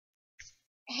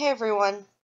Hey everyone.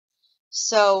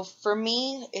 So for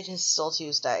me, it is still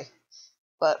Tuesday,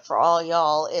 but for all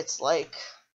y'all, it's like,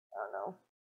 I don't know,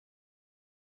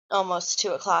 almost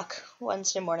 2 o'clock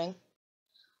Wednesday morning.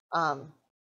 Um,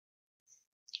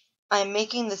 I'm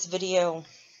making this video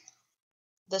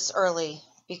this early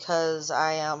because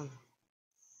I'm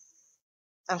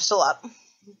still up,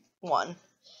 one,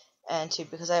 and two,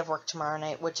 because I have work tomorrow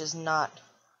night, which is not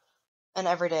an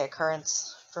everyday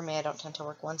occurrence for me. I don't tend to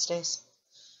work Wednesdays.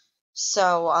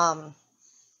 So, I've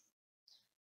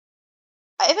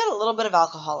had a little bit of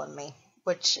alcohol in me,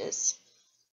 which is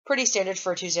pretty standard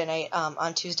for a Tuesday night.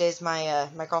 On Tuesdays, my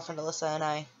girlfriend Alyssa and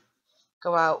I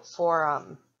go out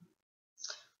for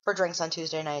drinks on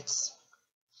Tuesday nights.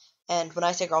 And when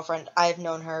I say girlfriend, I've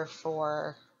known her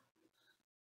for,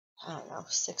 I don't know,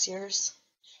 6 years.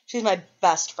 She's my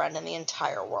best friend in the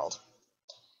entire world.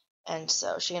 And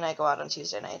so she and I go out on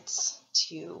Tuesday nights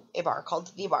to a bar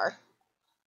called The Bar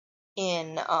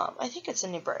in, I think it's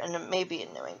in New Britain, and maybe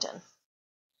in Newington.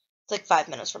 It's like 5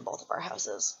 minutes from both of our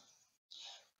houses.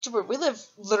 We live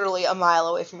literally a mile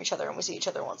away from each other, and we see each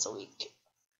other once a week.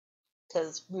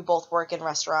 Because we both work in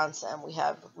restaurants, and we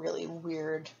have really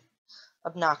weird,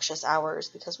 obnoxious hours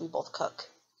because we both cook.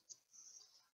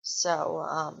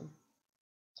 So,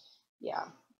 yeah,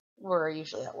 we're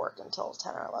usually at work until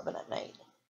 10 or 11 at night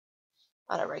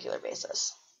on a regular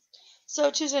basis. So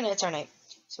Tuesday night's our night.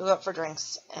 So we go out for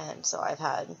drinks, and so I've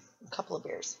had a couple of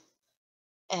beers.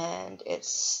 And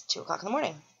it's 2 o'clock in the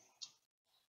morning.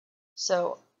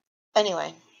 So,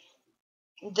 anyway,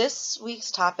 this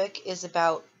week's topic is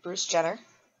about Bruce Jenner.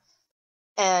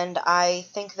 And I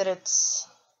think that it's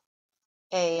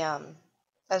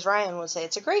as Ryan would say,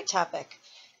 it's a great topic.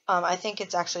 I think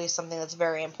it's actually something that's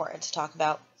very important to talk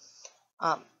about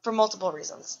for multiple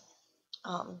reasons.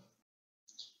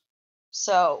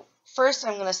 So, first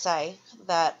I'm going to say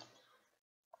that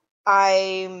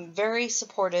I'm very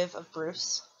supportive of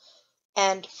Bruce,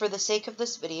 and for the sake of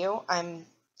this video, I'm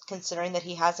considering that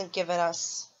he hasn't given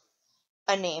us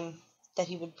a name that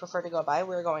he would prefer to go by.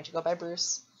 We're going to go by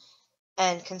Bruce,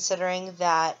 and considering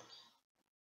that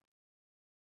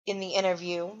in the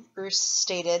interview, Bruce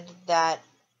stated that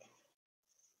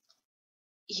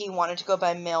he wanted to go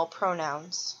by male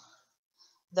pronouns,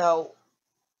 though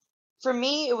for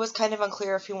me it was kind of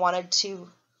unclear if he wanted to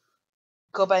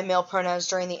go by male pronouns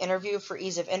during the interview for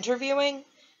ease of interviewing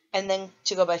and then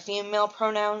to go by female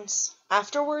pronouns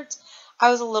afterwards.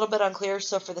 I was a little bit unclear,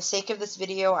 so for the sake of this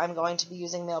video I'm going to be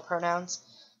using male pronouns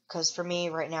because for me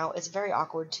right now it's very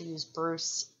awkward to use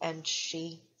Bruce and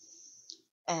she,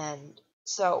 and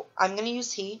so I'm going to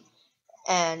use he,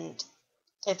 and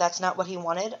if that's not what he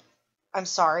wanted, I'm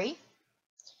sorry.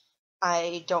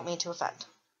 I don't mean to offend.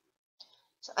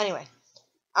 So anyway,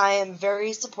 I am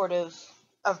very supportive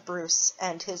of Bruce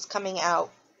and his coming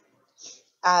out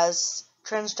as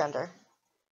transgender.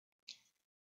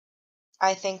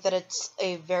 I think that it's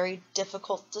a very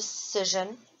difficult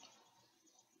decision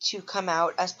to come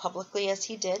out as publicly as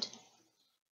he did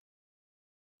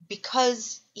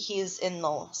because he's in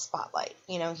the spotlight.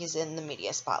 You know, he's in the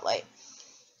media spotlight.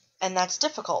 And that's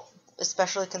difficult,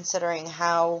 especially considering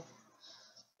how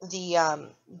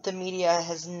the media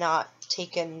has not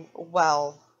taken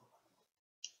well,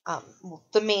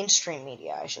 the mainstream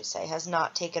media, I should say, has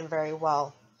not taken very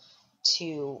well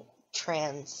to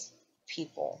trans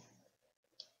people.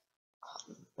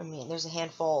 I mean, there's a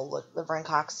handful. Laverne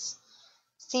Cox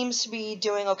seems to be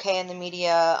doing okay in the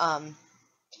media.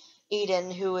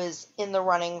 Aiden, who is in the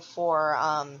running for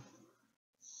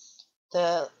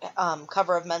the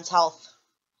cover of Men's Health,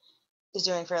 is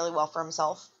doing fairly well for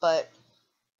himself. But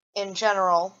in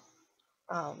general,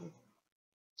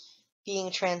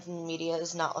 being trans in the media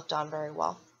is not looked on very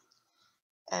well.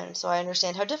 And so I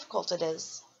understand how difficult it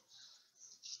is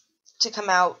to come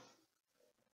out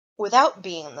without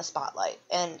being in the spotlight,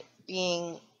 and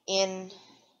being in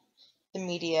the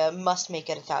media must make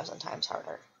it 1,000 times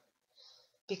harder.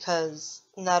 Because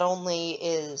not only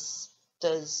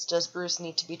does Bruce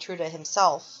need to be true to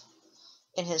himself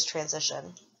in his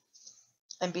transition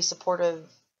and be supportive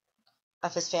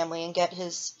of his family and get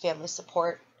his family's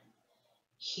support,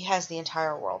 he has the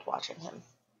entire world watching him.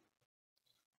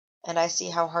 And I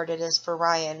see how hard it is for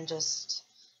Ryan just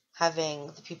having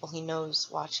the people he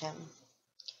knows watch him.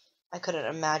 I couldn't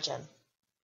imagine.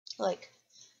 Like,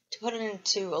 to put it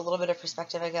into a little bit of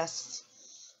perspective, I guess,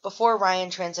 before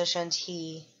Ryan transitioned,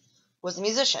 he was a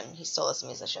musician. He still is a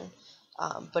musician.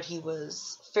 But he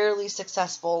was fairly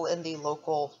successful in the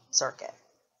local circuit.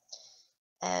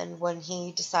 And when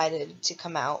he decided to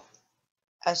come out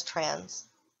as trans,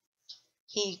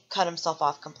 he cut himself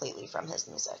off completely from his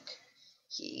music.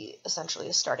 He essentially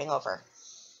is starting over.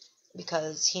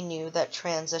 because he knew that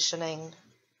transitioning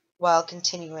while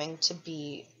continuing to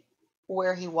be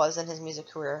where he was in his music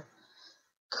career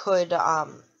could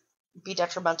be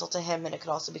detrimental to him, and it could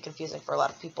also be confusing for a lot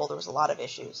of people. There was a lot of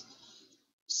issues.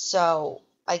 So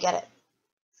I get it.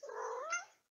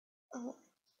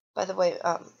 By the way,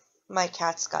 my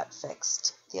cats got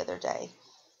fixed the other day.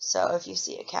 So if you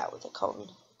see a cat with a cone,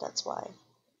 that's why.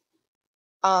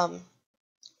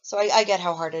 So I get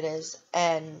how hard it is,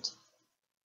 and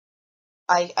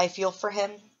I feel for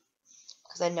him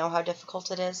because I know how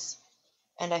difficult it is,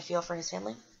 and I feel for his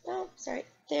family. Oh, sorry.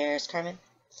 There's Carmen.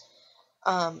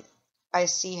 I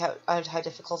see how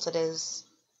difficult it is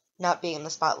not being in the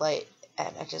spotlight,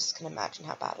 and I just can imagine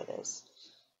how bad it is.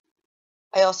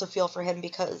 I also feel for him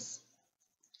because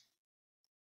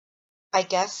I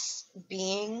guess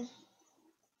being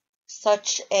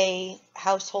such a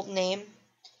household name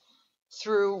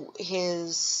through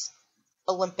his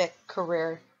Olympic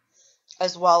career,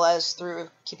 as well as through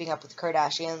Keeping Up with the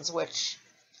Kardashians, which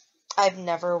I've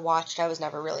never watched. I was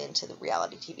never really into the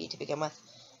reality TV to begin with.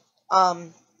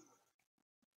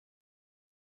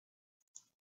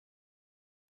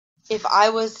 If I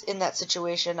was in that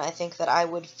situation, I think that I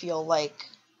would feel like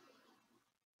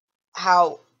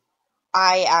how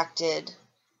I acted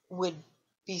would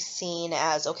be seen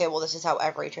as, okay, well, this is how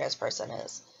every trans person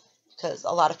is. Because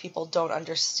a lot of people don't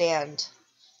understand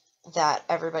that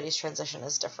everybody's transition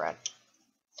is different.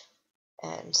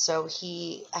 And so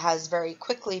he has very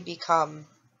quickly become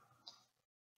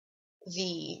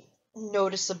the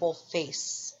noticeable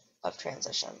face of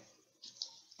transition.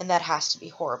 And that has to be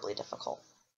horribly difficult.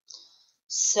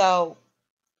 So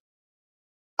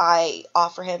I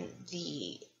offer him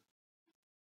the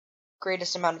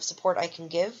greatest amount of support I can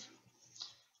give.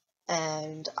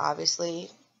 And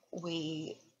obviously,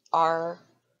 we are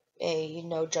a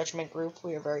no judgment group.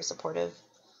 We are very supportive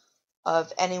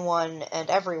of anyone and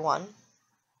everyone,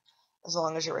 as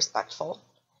long as you're respectful.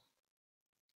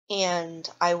 And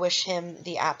I wish him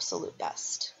the absolute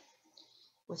best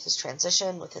with his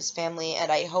transition, with his family, and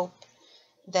I hope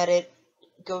that it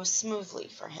goes smoothly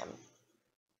for him.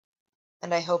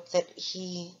 And I hope that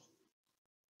he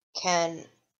can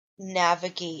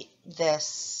navigate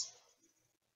this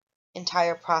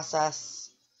entire process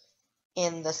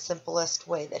in the simplest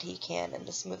way that he can, in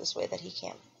the smoothest way that he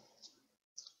can.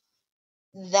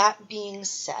 That being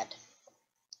said,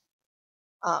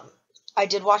 I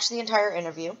did watch the entire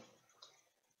interview,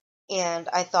 and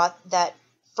I thought that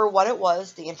for what it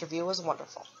was, the interview was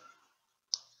wonderful.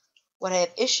 What I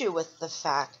have issue with the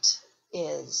fact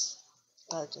is,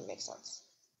 that didn't make sense.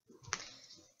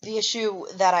 The issue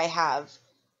that I have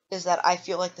is that I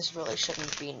feel like this really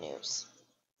shouldn't be news.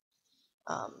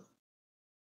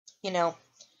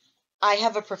 I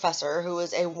have a professor who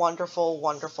is a wonderful,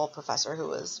 wonderful professor who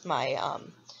was my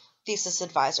thesis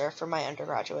advisor for my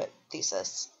undergraduate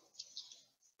thesis.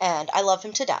 And I love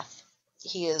him to death.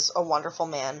 He is a wonderful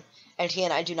man, and he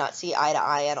and I do not see eye to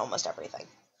eye on almost everything.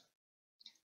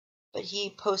 But he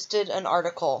posted an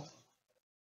article,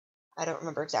 I don't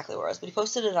remember exactly where it was, but he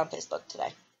posted it on Facebook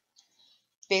today,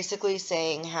 basically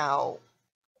saying how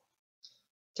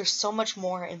there's so much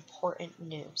more important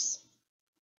news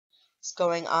that's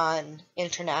going on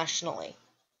internationally.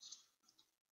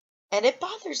 And it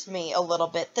bothers me a little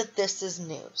bit that this is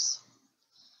news.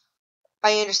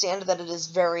 I understand that it is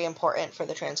very important for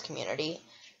the trans community,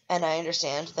 and I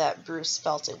understand that Bruce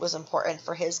felt it was important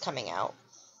for his coming out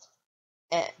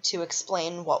and to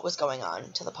explain what was going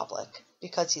on to the public,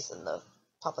 because he's in the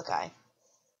public eye.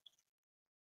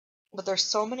 But there's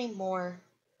so many more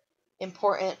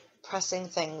important, pressing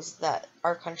things that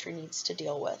our country needs to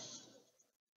deal with.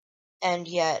 And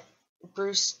yet,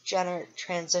 Bruce Jenner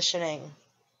transitioning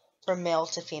from male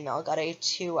to female got a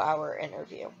 2-hour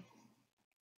interview.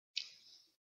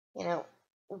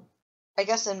 I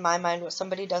guess in my mind, what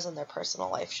somebody does in their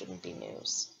personal life shouldn't be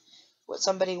news. What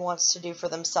somebody wants to do for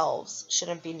themselves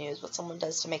shouldn't be news. What someone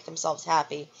does to make themselves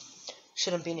happy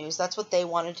shouldn't be news. That's what they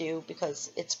want to do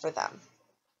because it's for them.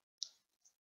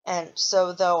 And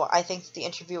so, though I think that the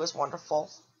interview was wonderful,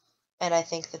 and I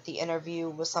think that the interview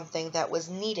was something that was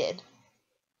needed,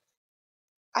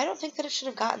 I don't think that it should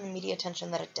have gotten the media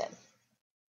attention that it did.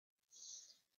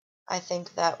 I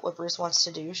think that what Bruce wants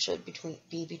to do should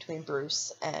be between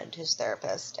Bruce and his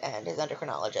therapist and his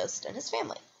endocrinologist and his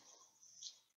family.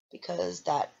 Because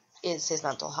that is his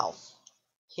mental health,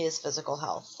 his physical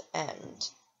health, and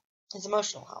his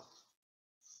emotional health.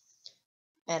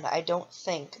 And I don't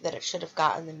think that it should have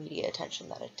gotten the media attention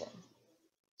that it did.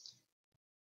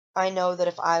 I know that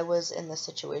if I was in this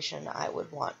situation, I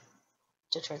would want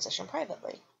to transition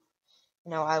privately.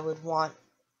 I would want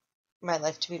my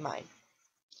life to be mine.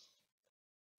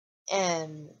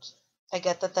 And I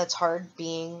get that that's hard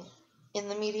being in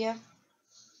the media,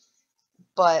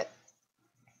 but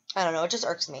I don't know, it just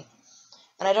irks me.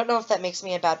 And I don't know if that makes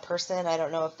me a bad person. I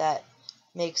don't know if that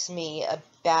makes me a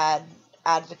bad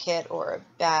advocate or a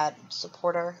bad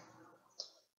supporter,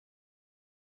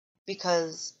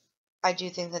 because I do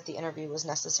think that the interview was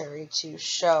necessary to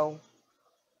show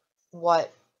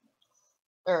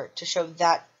to show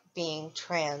that being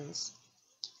trans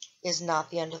is not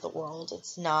the end of the world.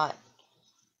 It's not,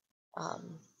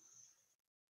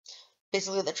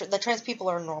 basically the trans people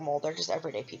are normal. They're just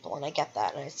everyday people, and I get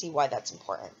that, and I see why that's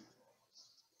important.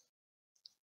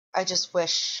 I just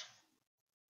wish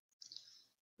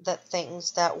that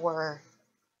things that were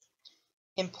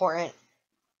important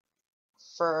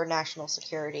for national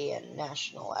security and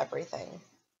national everything,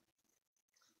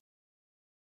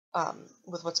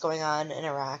 with what's going on in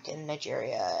Iraq and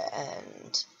Nigeria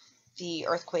and the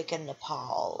earthquake in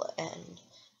Nepal, and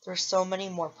there's so many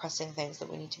more pressing things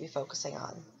that we need to be focusing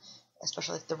on,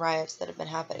 especially like the riots that have been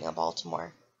happening in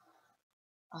Baltimore,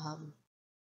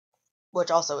 which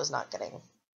also is not getting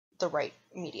the right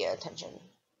media attention,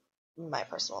 in my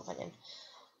personal opinion.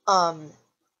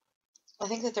 I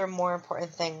think that there are more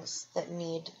important things that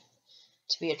need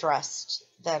to be addressed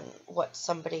than what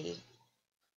somebody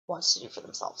wants to do for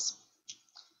themselves.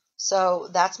 So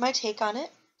that's my take on it.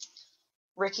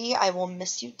 Ricky, I will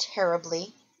miss you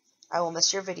terribly. I will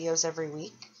miss your videos every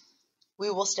week. We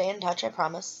will stay in touch, I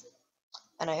promise.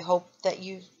 And I hope that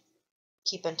you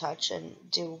keep in touch and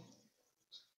do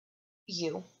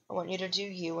you. I want you to do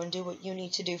you and do what you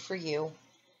need to do for you.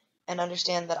 And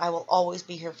understand that I will always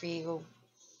be here for you,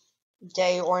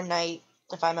 day or night.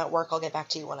 If I'm at work, I'll get back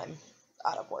to you when I'm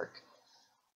out of work.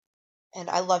 And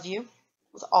I love you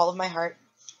with all of my heart.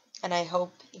 And I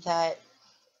hope that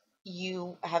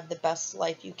you have the best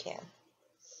life you can.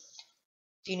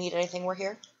 If you need anything, we're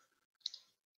here.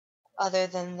 Other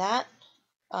than that,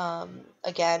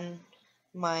 again,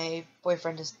 my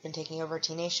boyfriend has been taking over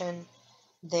T Nation.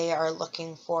 They are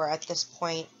looking for, at this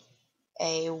point,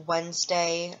 a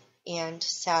Wednesday and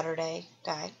Saturday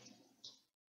guy.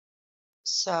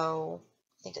 So,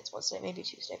 I think it's Wednesday, maybe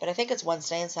Tuesday, but I think it's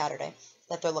Wednesday and Saturday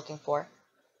that they're looking for.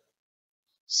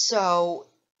 So,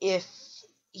 if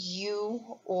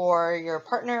you or your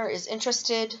partner is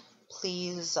interested,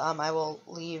 please, I will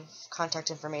leave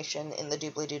contact information in the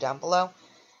doobly-doo down below.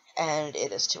 And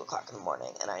it is 2 o'clock in the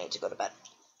morning, and I need to go to bed.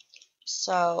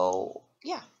 So,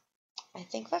 yeah, I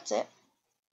think that's it.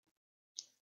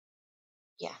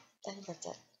 Yeah, I think that's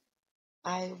it.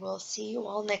 I will see you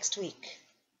all next week.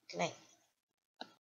 Good night.